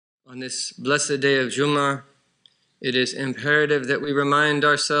On this blessed day of Jummah, it is imperative that we remind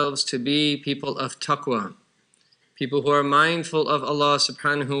ourselves to be people of Taqwa, people who are mindful of Allah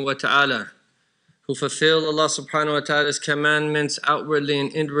subhanahu wa ta'ala, who fulfill Allah subhanahu wa ta'ala's commandments outwardly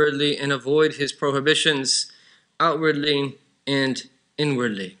and inwardly and avoid His prohibitions outwardly and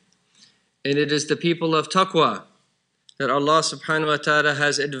inwardly. And it is the people of Taqwa that Allah subhanahu wa ta'ala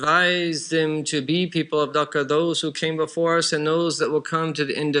has advised them to be people of Taqwa, those who came before us and those that will come to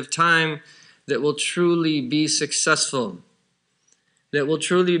the end of time, that will truly be successful. That will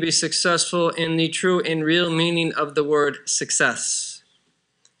truly be successful in the true and real meaning of the word success.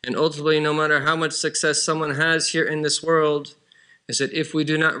 And ultimately, no matter how much success someone has here in this world, is that if we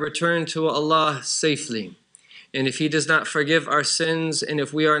do not return to Allah safely, and if He does not forgive our sins, and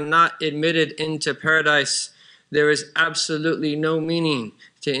if we are not admitted into paradise, there is absolutely no meaning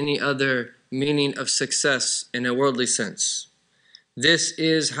to any other meaning of success in a worldly sense. This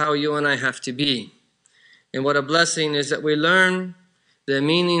is how you and I have to be. And what a blessing is that we learn the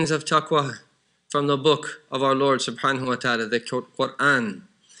meanings of taqwa from the book of our Lord subhanahu wa ta'ala, the Quran.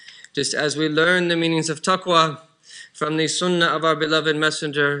 Just as we learn the meanings of taqwa from the sunnah of our beloved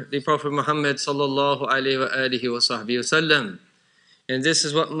messenger, the Prophet Muhammad sallallahu alayhi wa alihi wa sahbihi wa sallam. And this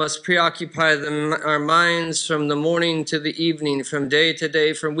is what must preoccupy our minds from the morning to the evening, from day to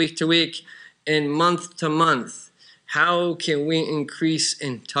day, from week to week, and month to month. How can we increase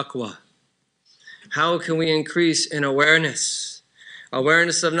in taqwa? How can we increase in awareness?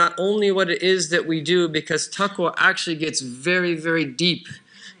 Awareness of not only what it is that we do, because taqwa actually gets very, very deep,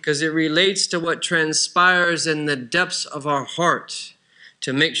 because it relates to what transpires in the depths of our heart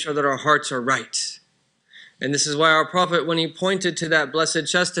to make sure that our hearts are right. And this is why our Prophet, when he pointed to that blessed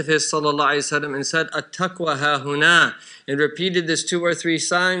chest of his, sallallahu alaihi wasallam, and said, "At-taqwa ha-huna," and repeated this 2 or 3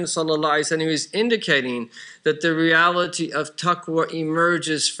 times, sallallahu alaihi wasallam, he was indicating that the reality of taqwa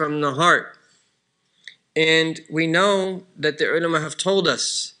emerges from the heart. And we know that the ulama have told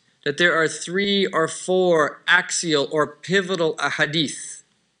us that there are 3 or 4 axial or pivotal ahadith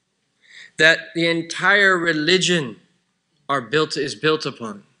that the entire religion is built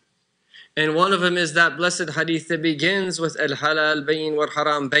upon. And one of them is that blessed hadith that begins with al-halal bayin wa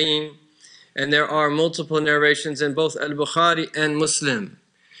haram bayin. And there are multiple narrations in both al-Bukhari and Muslim.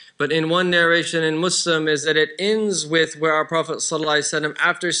 But in one narration in Muslim is that it ends with where our Prophet ﷺ,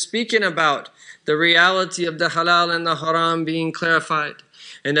 after speaking about the reality of the halal and the haram being clarified,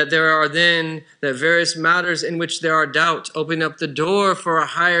 and that there are then the various matters in which there are doubt, opening up the door for a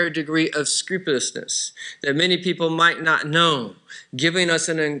higher degree of scrupulousness that many people might not know, giving us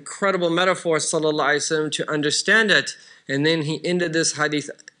an incredible metaphor, sallallahu alaihi wasallam, to understand it. And then he ended this hadith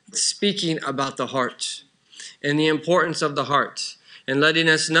speaking about the heart and the importance of the heart, and letting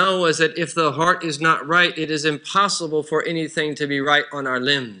us know is that if the heart is not right, it is impossible for anything to be right on our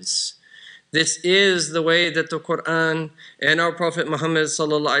limbs. This is the way that the Quran and our Prophet Muhammad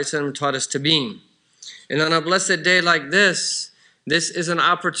sallallahu alaihi wasallam taught us to be. And on a blessed day like this is an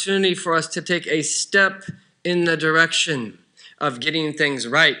opportunity for us to take a step in the direction of getting things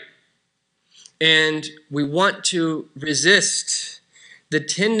right. And we want to resist the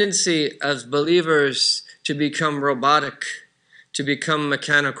tendency of believers to become robotic, to become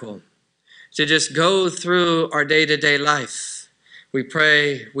mechanical, to just go through our day-to-day life. We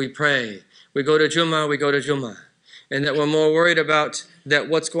pray, we pray. We go to Jummah, we go to Jummah. And that we're more worried about that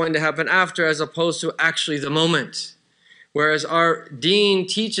what's going to happen after as opposed to actually the moment. Whereas our deen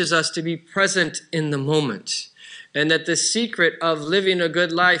teaches us to be present in the moment. And that the secret of living a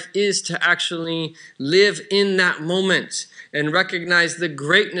good life is to actually live in that moment and recognize the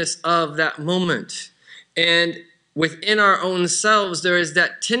greatness of that moment. And within our own selves, there is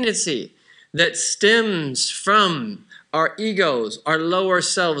that tendency that stems from our egos, our lower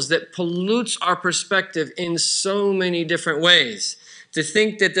selves, that pollutes our perspective in so many different ways. To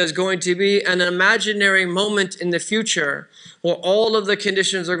think that there's going to be an imaginary moment in the future where all of the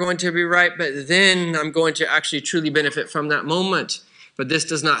conditions are going to be right, but then I'm going to actually truly benefit from that moment. But this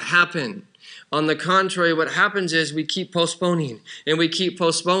does not happen. On the contrary, what happens is we keep postponing and we keep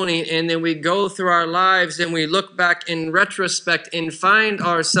postponing, and then we go through our lives and we look back in retrospect and find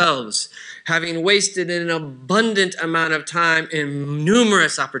ourselves having wasted an abundant amount of time in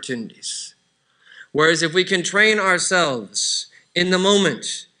numerous opportunities. Whereas if we can train ourselves in the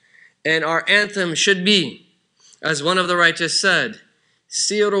moment, and our anthem should be, as one of the righteous said,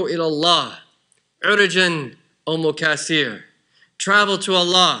 Siru ilallah, urjan o mukasir, travel to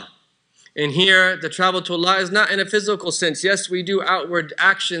Allah. And here, the travel to Allah is not in a physical sense. Yes, we do outward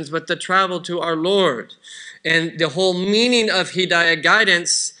actions, but the travel to our Lord. And the whole meaning of Hidayah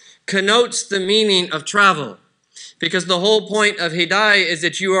guidance connotes the meaning of travel. Because the whole point of Hidayah is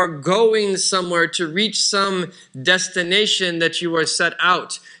that you are going somewhere to reach some destination that you are set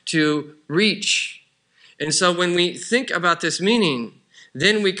out to reach. And so when we think about this meaning,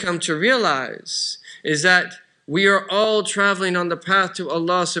 then we come to realize is that we are all traveling on the path to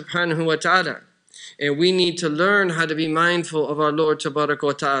Allah subhanahu wa ta'ala. And we need to learn how to be mindful of our Lord tabarak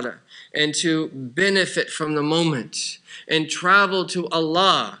wa ta'ala and to benefit from the moment and travel to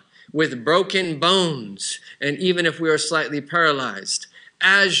Allah with broken bones, and even if we are slightly paralyzed,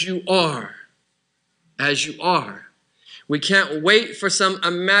 as you are. We can't wait for some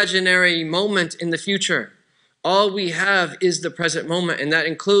imaginary moment in the future. All we have is the present moment, and that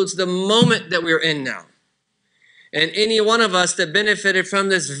includes the moment that we're in now. And any one of us that benefited from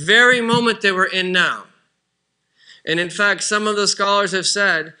this very moment that we're in now. And in fact, some of the scholars have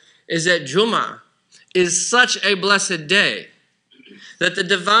said is that Jummah is such a blessed day that the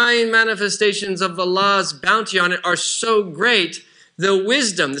divine manifestations of Allah's bounty on it are so great, the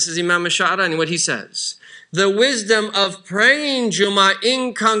wisdom, this is Imam Sha'rani, what he says, the wisdom of praying Jummah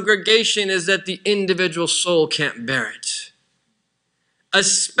in congregation is that the individual soul can't bear it.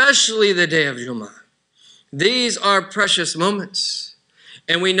 Especially the day of Jummah. These are precious moments.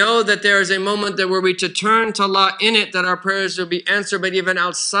 And we know that there is a moment that were we to turn to Allah in it, that our prayers will be answered, but even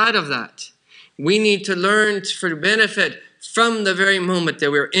outside of that, we need to learn for benefit from the very moment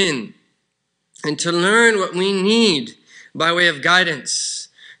that we're in, and to learn what we need by way of guidance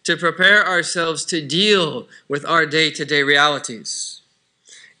to prepare ourselves to deal with our day-to-day realities.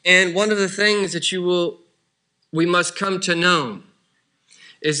 And one of the things that we must come to know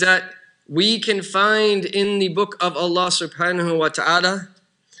is that we can find in the book of Allah subhanahu wa ta'ala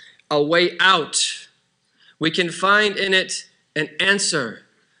a way out. We can find in it an answer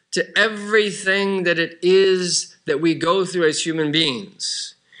to everything that it is that we go through as human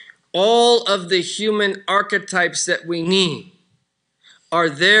beings. All of the human archetypes that we need are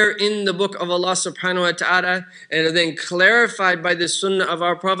there in the book of Allah subhanahu wa ta'ala, and are then clarified by the sunnah of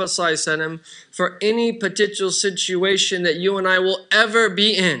our Prophet sallallahu alaihi wasallam for any particular situation that you and I will ever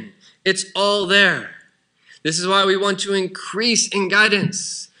be in. It's all there. This is why we want to increase in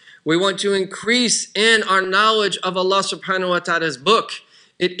guidance. We want to increase in our knowledge of Allah subhanahu wa ta'ala's book.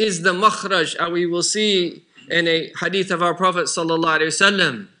 It is the makhraj, as we will see in a hadith of our Prophet sallallahu alaihi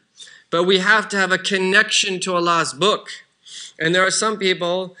wasallam. But we have to have a connection to Allah's book. And there are some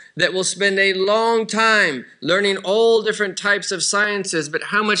people that will spend a long time learning all different types of sciences, but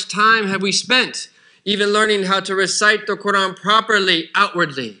how much time have we spent even learning how to recite the Quran properly,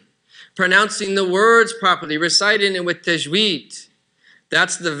 outwardly, pronouncing the words properly, reciting it with tajweed?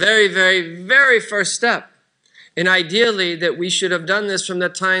 That's the very, very, very first step. And ideally that we should have done this from the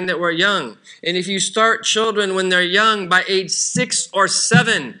time that we're young. And if you start children when they're young, by age 6 or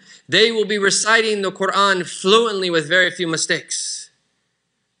 7, they will be reciting the Quran fluently with very few mistakes.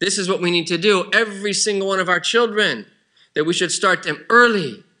 This is what we need to do. Every single one of our children, that we should start them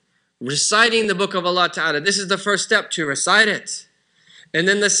early, reciting the book of Allah Ta'ala. This is the first step, to recite it. And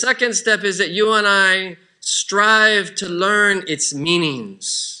then the second step is that you and I strive to learn its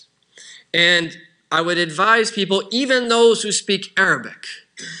meanings. And I would advise people, even those who speak Arabic,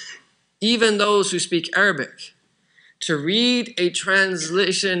 to read a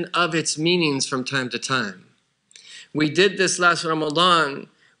translation of its meanings from time to time. We did this last Ramadan,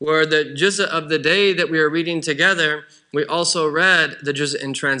 where the juz'ah of the day that we were reading together, we also read the juz'ah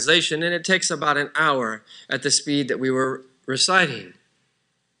in translation, and it takes about an hour at the speed that we were reciting.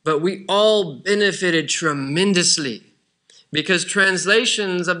 But we all benefited tremendously, because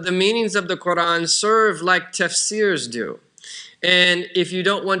translations of the meanings of the Quran serve like tafsirs do. And if you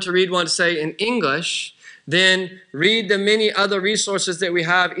don't want to read one, say, in English, then read the many other resources that we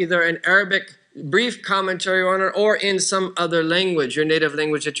have, either in Arabic, brief commentary on it, or in some other language, your native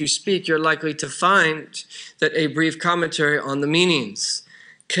language that you speak, you're likely to find that a brief commentary on the meanings,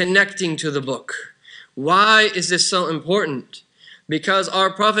 connecting to the book. Why is this so important? Because our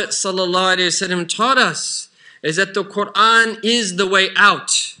Prophet ﷺ taught us is that the Quran is the way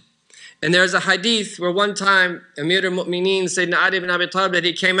out. And there's a hadith where one time Amir al-Mu'mineen, Sayyidina Ali ibn Abi Talib, that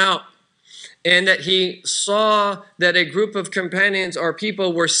he came out and that he saw that a group of companions or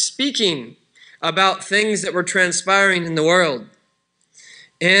people were speaking about things that were transpiring in the world.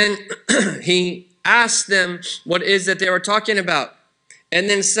 And he asked them what it is that they were talking about, and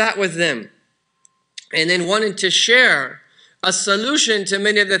then sat with them and then wanted to share a solution to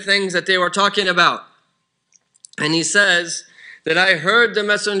many of the things that they were talking about. And he says that I heard the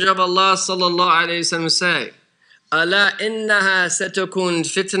Messenger of Allah sallallahu alayhi wa sallam say, "Ala innaha satakun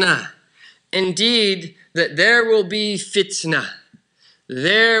fitnah." Indeed, that there will be fitnah.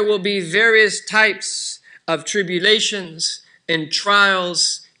 There will be various types of tribulations and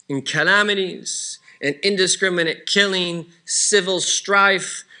trials and calamities and indiscriminate killing, civil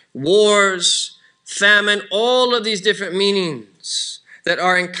strife, wars, famine, all of these different meanings that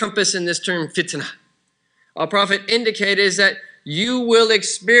are encompassed in this term fitna. Our Prophet indicated that you will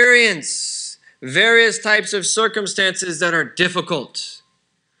experience various types of circumstances that are difficult.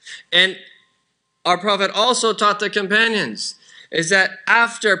 And our Prophet also taught the companions is that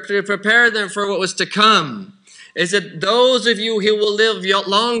after, to prepare them for what was to come, is that those of you who will live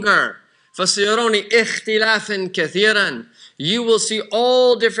longer, فَسَيَرَوْنِ اِخْتِلَافًا كَثِيرًا, you will see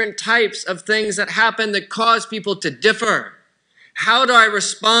all different types of things that happen that cause people to differ. How do I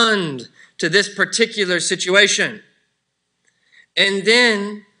respond to this particular situation? And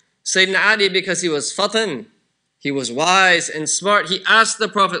then Sayyidina Ali, because he was fatan, he was wise and smart, he asked the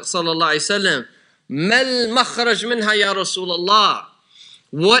Prophet ﷺ, Mal makhraj minha ya Rasulullah.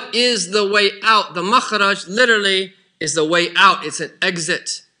 What is the way out? The makhraj literally is the way out. It's an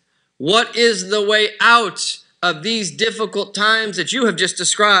exit. What is the way out of these difficult times that you have just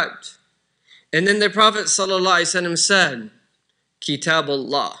described? And then the Prophet ﷺ said,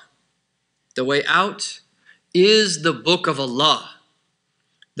 Kitabullah. The way out is the book of Allah.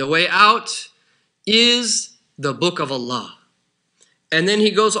 The way out is the book of Allah. And then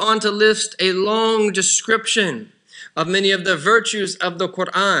he goes on to list a long description of many of the virtues of the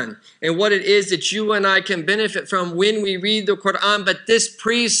Quran and what it is that you and I can benefit from when we read the Quran. But this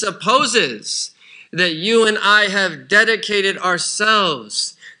presupposes that you and I have dedicated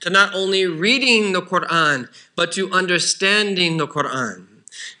ourselves to not only reading the Quran, but to understanding the Quran.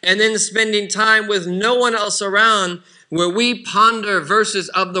 And then spending time with no one else around, where we ponder verses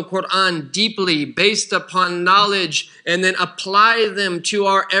of the Quran deeply based upon knowledge and then apply them to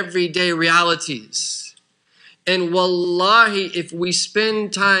our everyday realities. And wallahi, if we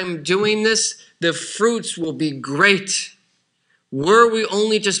spend time doing this, the fruits will be great. Were we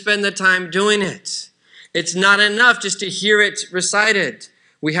only to spend the time doing it? It's not enough just to hear it recited.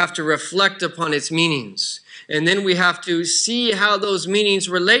 We have to reflect upon its meanings. And then we have to see how those meanings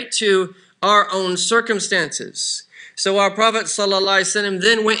relate to our own circumstances. So our Prophet ﷺ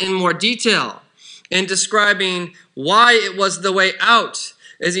then went in more detail in describing why it was the way out.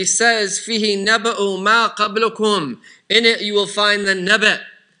 As he says, فِيهِ نَبَأُ مَا قَبْلُكُمْ. In it you will find the naba',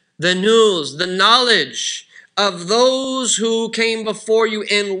 the news, the knowledge of those who came before you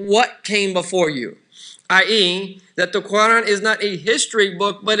and what came before you. I.e., that the Quran is not a history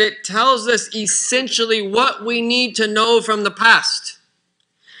book, but it tells us essentially what we need to know from the past.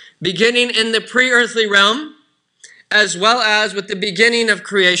 Beginning in the pre-earthly realm, as well as with the beginning of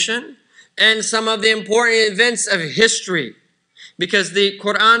creation and some of the important events of history. Because the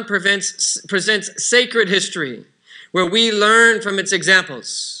Quran presents sacred history where we learn from its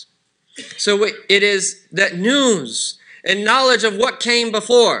examples. So it is that news and knowledge of what came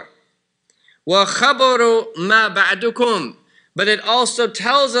before. وَخَبَرُ مَا بَعْدُكُمْ. But it also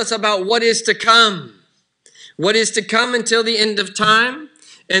tells us about what is to come. What is to come until the end of time.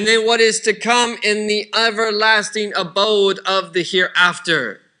 And then what is to come in the everlasting abode of the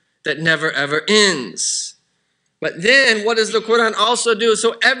hereafter that never ever ends. But then what does the Quran also do?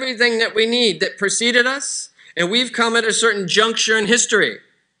 So everything that we need that preceded us, and we've come at a certain juncture in history.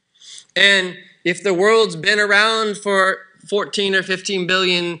 And if the world's been around for 14 or 15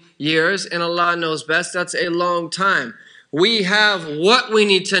 billion years, and Allah knows best, that's a long time. We have what we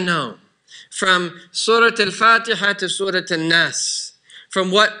need to know. From Surah Al-Fatiha to Surah Al-Nas. From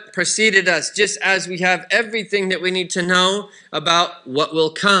what preceded us, just as we have everything that we need to know about what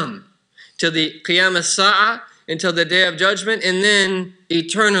will come. Till the Qiyam as-Sa'ah, until the Day of Judgment, and then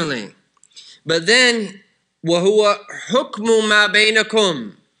eternally. But then, وَهُوَ حُكْمُ مَا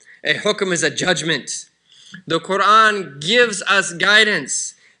بَيْنَكُمْ. A hukm is a judgment. The Quran gives us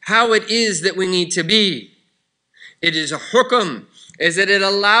guidance, how it is that we need to be. It is a hukm, is that it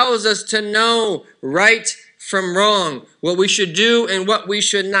allows us to know right from wrong, what we should do and what we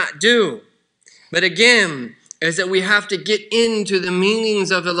should not do. But again, is that we have to get into the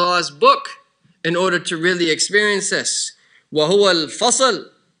meanings of Allah's book in order to really experience this. وَهُوَ الْفَصْل.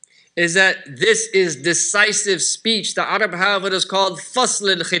 Is that this is decisive speech. The Arab have what is called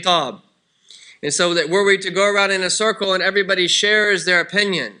fasl al-khitab. And so that were we to go around in a circle and everybody shares their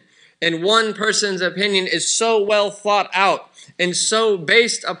opinion, and one person's opinion is so well thought out and so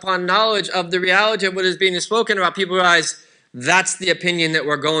based upon knowledge of the reality of what is being spoken about, people realize that's the opinion that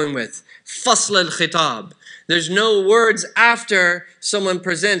we're going with. Fasl al-khitab. There's no words after someone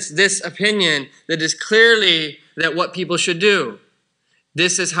presents this opinion that is clearly that what people should do.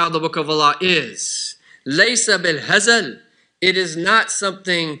 This is how the book of Allah is. Laysa bil hazal. It is not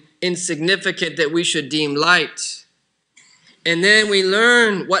something insignificant that we should deem light. And then we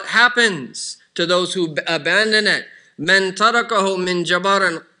learn what happens to those who abandon it. مَنْ تَرَكَهُ مِنْ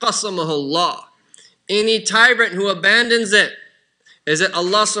جَبَارٍ قَسَمَهُ اللَّهُ. Any tyrant who abandons it, is that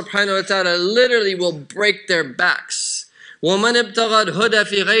Allah subhanahu wa ta'ala literally will break their backs. وَمَنْ ابْتَغَى الْهُدَى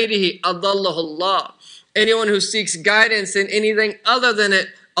فِي غَيْرِهِ أَضَلَّهُ اللَّهُ. Anyone who seeks guidance in anything other than it,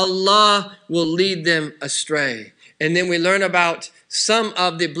 Allah will lead them astray. And then we learn about some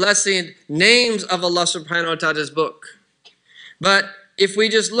of the blessed names of Allah subhanahu wa ta'ala's book. But if we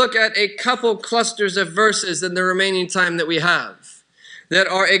just look at a couple clusters of verses in the remaining time that we have, that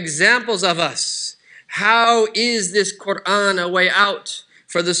are examples of us, how is this Quran a way out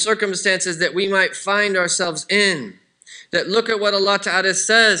for the circumstances that we might find ourselves in? That look at what Allah Ta'ala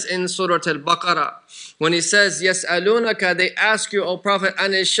says in Surah Al-Baqarah. When He says, يَسْأَلُونَكَ, they ask you, O Prophet, عَنِ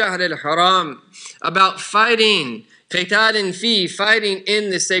الشَّهْرِ الْحَرَامِ, about fighting, قِتَالٍ فِي, fighting in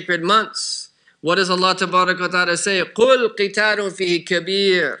the sacred months. What does Allah Ta'ala say? قُلْ قِتَالٌ فِيهِ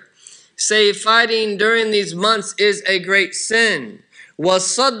كَبِيرٌ. Say, fighting during these months is a great sin.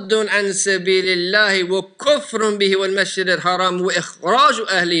 وَصَدٌّ عَنْ سَبِيلِ اللَّهِ وَكُفْرٌ بِهِ وَالْمَسْجِدِ الْحَرَامِ وَإِخْرَاجُ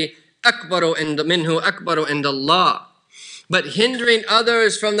أَهْلِ مِنْهُ أَكْبَرُ عِنْدَ اللَّهِ. But hindering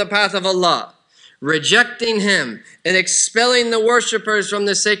others from the path of Allah, rejecting Him, and expelling the worshippers from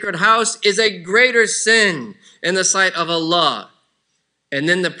the sacred house is a greater sin in the sight of Allah. And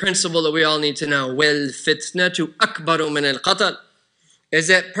then the principle that we all need to know, وَالْفِتْنَةُ أَكْبَرُ مِنَ الْقَتْلِ, is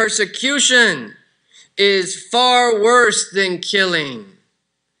that persecution is far worse than killing.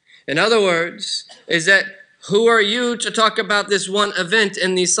 In other words, is that who are you to talk about this one event?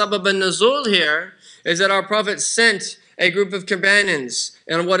 In the sabab al-nuzul here, is that our Prophet sent a group of companions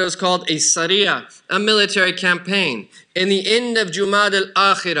in what is called a Syria, a military campaign, in the end of Jumad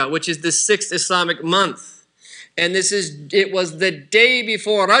al-Akhirah, which is the 6th Islamic month. And it was the day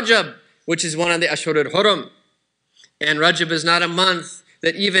before Rajab, which is one of the Ashhur al-Hurum. And Rajab is not a month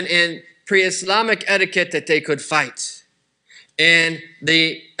that even in pre-Islamic etiquette that they could fight. And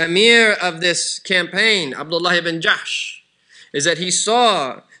the emir of this campaign, Abdullah ibn Jahsh, is that he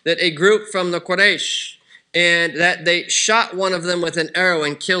saw that a group from the Quraysh, and that they shot one of them with an arrow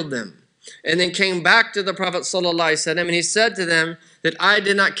and killed them. And then came back to the Prophet ﷺ, and he said to them that I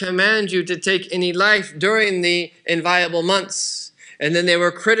did not command you to take any life during the inviolable months. And then they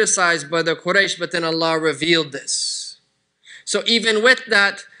were criticized by the Quraysh, but then Allah revealed this. So even with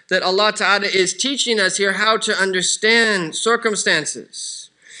that Allah Ta'ala is teaching us here how to understand circumstances,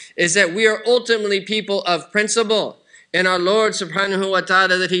 is that we are ultimately people of principle. And our Lord subhanahu wa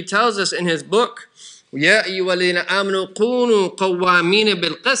ta'ala, that He tells us in His book, يَا أَيُّهَا الَّذِينَ آمَنُوا كُونُوا قَوَّامِينَ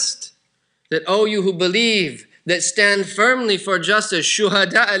بِالْقِسْطِ, that O you who believe, that stand firmly for justice,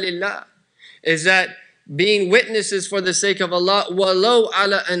 شُهَدَاءَ لِلَّهِ, is that being witnesses for the sake of Allah, وَلَوْ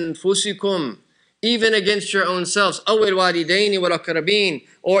عَلَى أَنفُسِكُمْ, even against your own selves, أَوْ الْوَالِدَيْنِ وَالْأَقْرَبِينَ,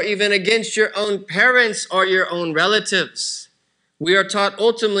 or even against your own parents or your own relatives. We are taught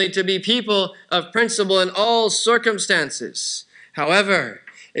ultimately to be people of principle in all circumstances. However,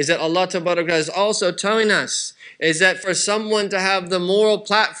 is that Allah Ta'ala is also telling us is that for someone to have the moral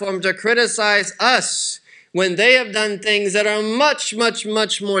platform to criticize us when they have done things that are much, much,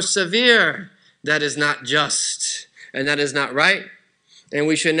 much more severe, that is not just and that is not right. And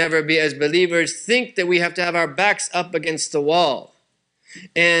we should never be, as believers, think that we have to have our backs up against the wall.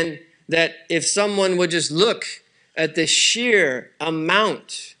 And that if someone would just look at the sheer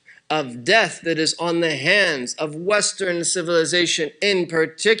amount of death that is on the hands of Western civilization in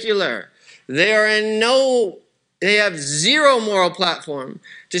particular, they have zero moral platform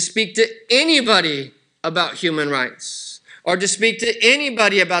to speak to anybody about human rights or to speak to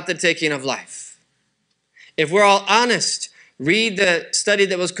anybody about the taking of life. If we're all honest, read the study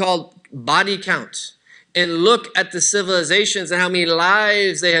that was called Body Count and look at the civilizations and how many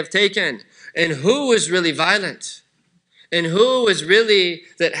lives they have taken and who is really violent. And who is really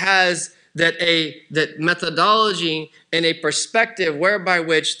that has that methodology and a perspective whereby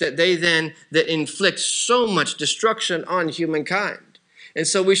which that they then that inflict so much destruction on humankind. And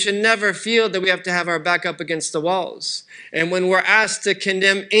so we should never feel that we have to have our back up against the walls. And when we're asked to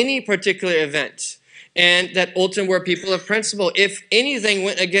condemn any particular event, and that ultimately we're people of principle, if anything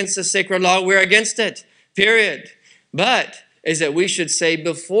went against the sacred law, we're against it, period. But is that we should say,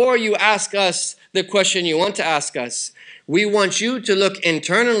 before you ask us the question you want to ask us, we want you to look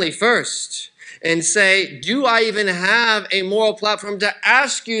internally first and say, do I even have a moral platform to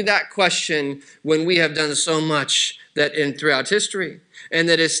ask you that question when we have done so much that throughout history, and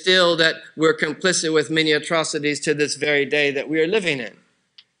that is still that we're complicit with many atrocities to this very day that we are living in.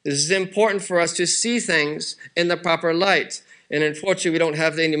 This is important for us to see things in the proper light. And unfortunately, we don't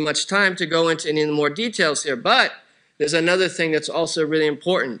have any much time to go into any more details here. But there's another thing that's also really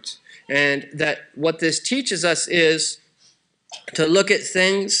important. And that what this teaches us is to look at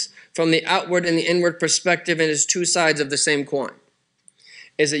things from the outward and the inward perspective, and as two sides of the same coin.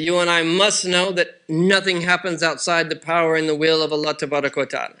 Is that you and I must know that nothing happens outside the power and the will of Allah Tabaraka wa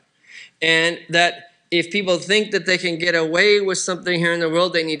Ta'ala. And that if people think that they can get away with something here in the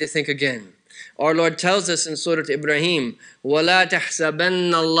world, they need to think again. Our Lord tells us in Surah Ibrahim, وَلَا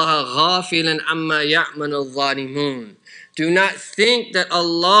تَحْسَبَنَّ اللَّهَ غَافِلًا عَمَّا يَعْمَلُ الظَّالِمُونَ. Do not think that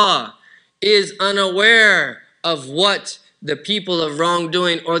Allah is unaware of what the people of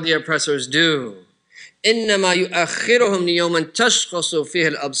wrongdoing or the oppressors do. إِنَّمَا يُؤَخِّرُهُمْ لِيَوْمٍ تَشْخَصُ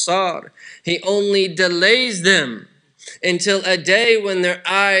فِيهِ الْأَبْصَارِ. He only delays them until a day when their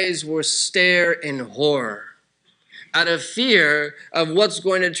eyes will stare in horror, out of fear of what's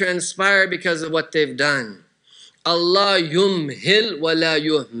going to transpire because of what they've done. Allah yumhil wa la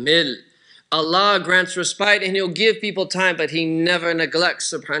yuhmil. Allah grants respite and He'll give people time, but He never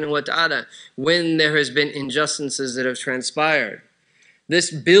neglects, subhanahu wa ta'ala, when there has been injustices that have transpired.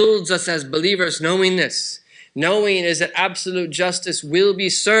 This builds us as believers, knowing this. Knowing is that absolute justice will be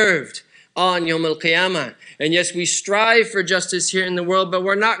served on Yawm al-Qiyamah. And yes, we strive for justice here in the world, but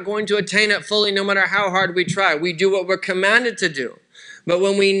we're not going to attain it fully no matter how hard we try. We do what we're commanded to do. But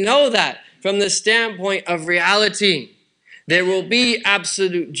when we know that from the standpoint of reality, there will be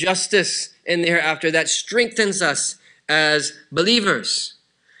absolute justice in the hereafter that strengthens us as believers.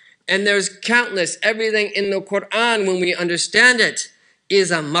 And there's countless, everything in the Quran, when we understand it, is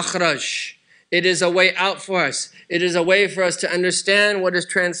a makhraj. It is a way out for us. It is a way for us to understand what is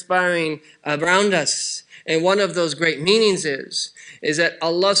transpiring around us. And one of those great meanings is that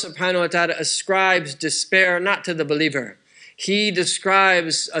Allah subhanahu wa ta'ala ascribes despair not to the believer. He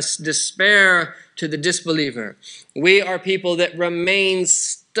describes despair to the disbeliever. We are people that remain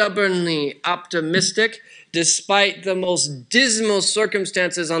stubbornly optimistic despite the most dismal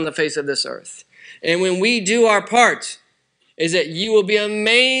circumstances on the face of this earth. And when we do our part, is that you will be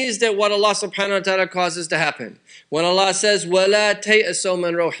amazed at what Allah subhanahu wa ta'ala causes to happen. When Allah says, وَلَا تَيْأَسُوا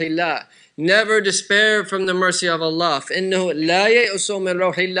مِنْ رَوْحِ اللَّهِ. Never despair from the mercy of Allah. فَإِنَّهُ لَا يَيْأَسُوا مِنْ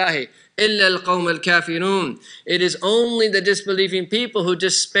رَوْحِ اللَّهِ إِلَّا الْقَوْمَ الْكَافِرُونَ. It is only the disbelieving people who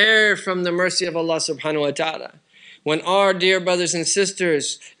despair from the mercy of Allah subhanahu wa ta'ala. When our dear brothers and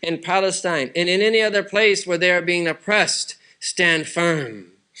sisters in Palestine and in any other place where they are being oppressed stand firm,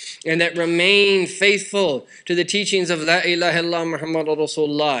 and that remain faithful to the teachings of La ilaha illallah Muhammadur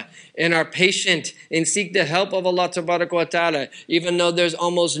Rasulullah, and are patient and seek the help of Allah Tabaraka wa Ta'ala, even though there's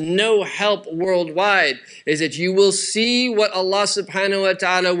almost no help worldwide, is that you will see what Allah Subhanahu wa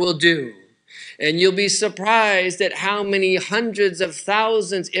Ta'ala will do. And you'll be surprised at how many hundreds of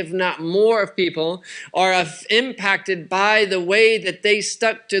thousands, if not more, of people are impacted by the way that they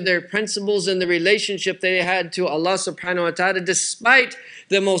stuck to their principles and the relationship they had to Allah subhanahu wa ta'ala, despite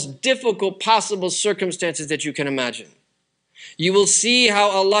the most difficult possible circumstances that you can imagine. You will see how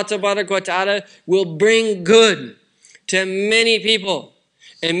Allah tabarak wa ta'ala will bring good to many people.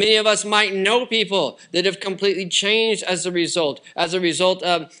 And many of us might know people that have completely changed as a result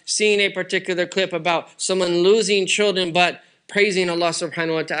of seeing a particular clip about someone losing children but praising Allah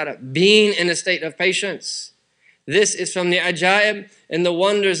subhanahu wa ta'ala, being in a state of patience. This is from the ajaib and the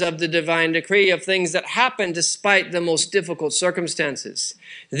wonders of the divine decree of things that happen despite the most difficult circumstances.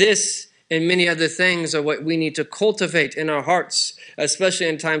 This and many other things are what we need to cultivate in our hearts, especially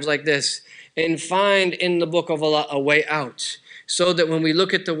in times like this, and find in the book of Allah a way out, so that when we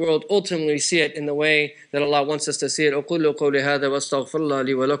look at the world, ultimately see it in the way that Allah wants us to see it. أقول قولي هذا واستغفر الله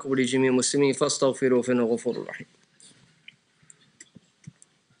لي ولكم ولجميع المسلمين فاستغفروه فإنه غفور رحيم.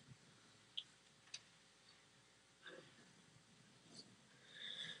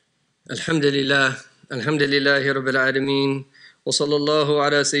 الحمد لله رب العالمين وصلى الله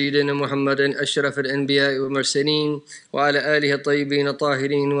على سيدنا محمد أشرف الأنبياء والمرسلين وعلى آله الطيبين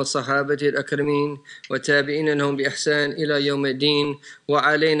الطاهرين وصحابته الأكرمين وتابعين لهم بإحسان إلى يوم الدين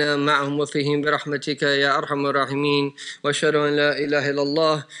وعلينا معهم وفيهم برحمتك يا أرحم الراحمين وأشهد أن لا إله إلا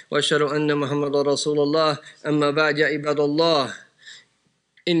الله وأشهد أن محمد رسول الله أما بعد يا عباد الله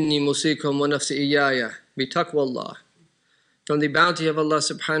إني موصيكم ونفسي إياي بتقوى الله. From the bounty of Allah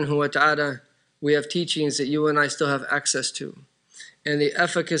subhanahu wa ta'ala, we have teachings that you and I still have access to. And the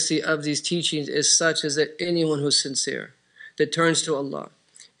efficacy of these teachings is such as that anyone who's sincere, that turns to Allah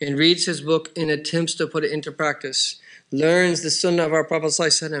and reads his book and attempts to put it into practice, learns the sunnah of our Prophet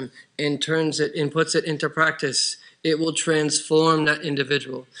ﷺ and turns it and puts it into practice, it will transform that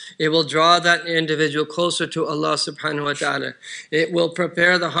individual. It will draw that individual closer to Allah subhanahu wa ta'ala. It will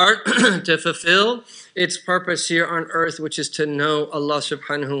prepare the heart to fulfill its purpose here on earth, which is to know Allah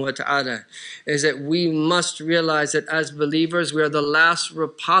subhanahu wa ta'ala, is that we must realize that as believers, we are the last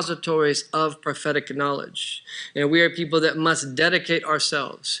repositories of prophetic knowledge. And we are people that must dedicate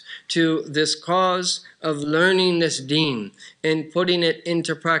ourselves to this cause of learning this deen and putting it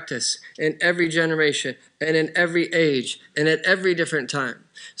into practice in every generation and in every age and at every different time,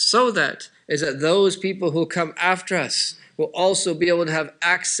 so that those people who come after us will also be able to have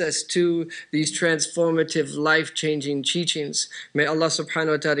access to these transformative, life-changing teachings. May Allah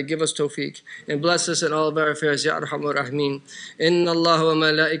subhanahu wa ta'ala give us tawfiq and bless us in all of our affairs. Ya Arhamar Rahmin. Inna Allah wa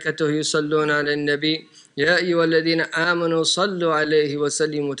malaikatahu yusalluna ala nabi. يا أيها الذين آمنوا صلوا عليه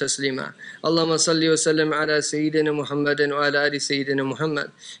وسلموا تسليما اللهم صل وسلم على سيدنا محمد وعلى آل سيدنا محمد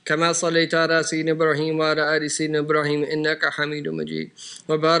كما صليت على سيدنا إبراهيم وعلى آل سيدنا إبراهيم إنك حميد مجيد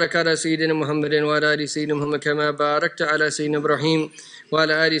وبارك على سيدنا محمد وعلى آل سيدنا محمد كما باركت على سيدنا إبراهيم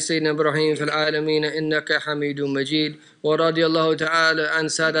وعلى آل سيدنا إبراهيم في العالمين إنك حميد مجيد ورضي الله تعالى عن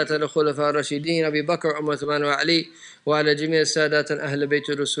سادة الخلفاء الراشدين أبي بكر وعمر وعثمان وعلي وعلى جميع السادات أهل بيت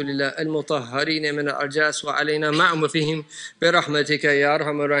رسول الله المطهرين من الأرجاس وعلينا معهم وفيهم برحمتك يا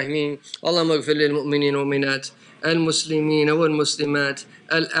أرحم الراحمين. اللهم اغفر للمؤمنين والمؤمنات المسلمين والمسلمات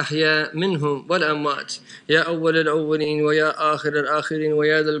الأحياء منهم والأموات يا أول الأولين ويا آخر الآخرين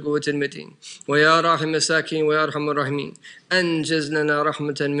ويا ذا القوة المتين ويا راحم المساكين ويا أرحم الراحمين. أنجز لنا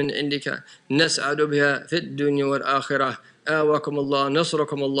رحمة من عندك نسعد بها في الدنيا والآخرة. آواكم الله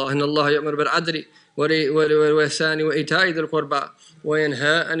نصركم الله. إن الله يأمر بالعدل والإحسان وإيتاء ذي القربى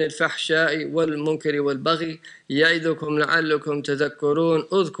وينهى عن الفحشاء والمنكر والبغي يعظكم لعلكم تذكرون.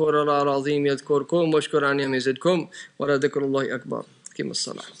 اذكروا الله العظيم يذكركم واشكروا على نعمه يزدكم ولذكر الله أكبر. قم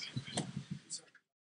الصلاة.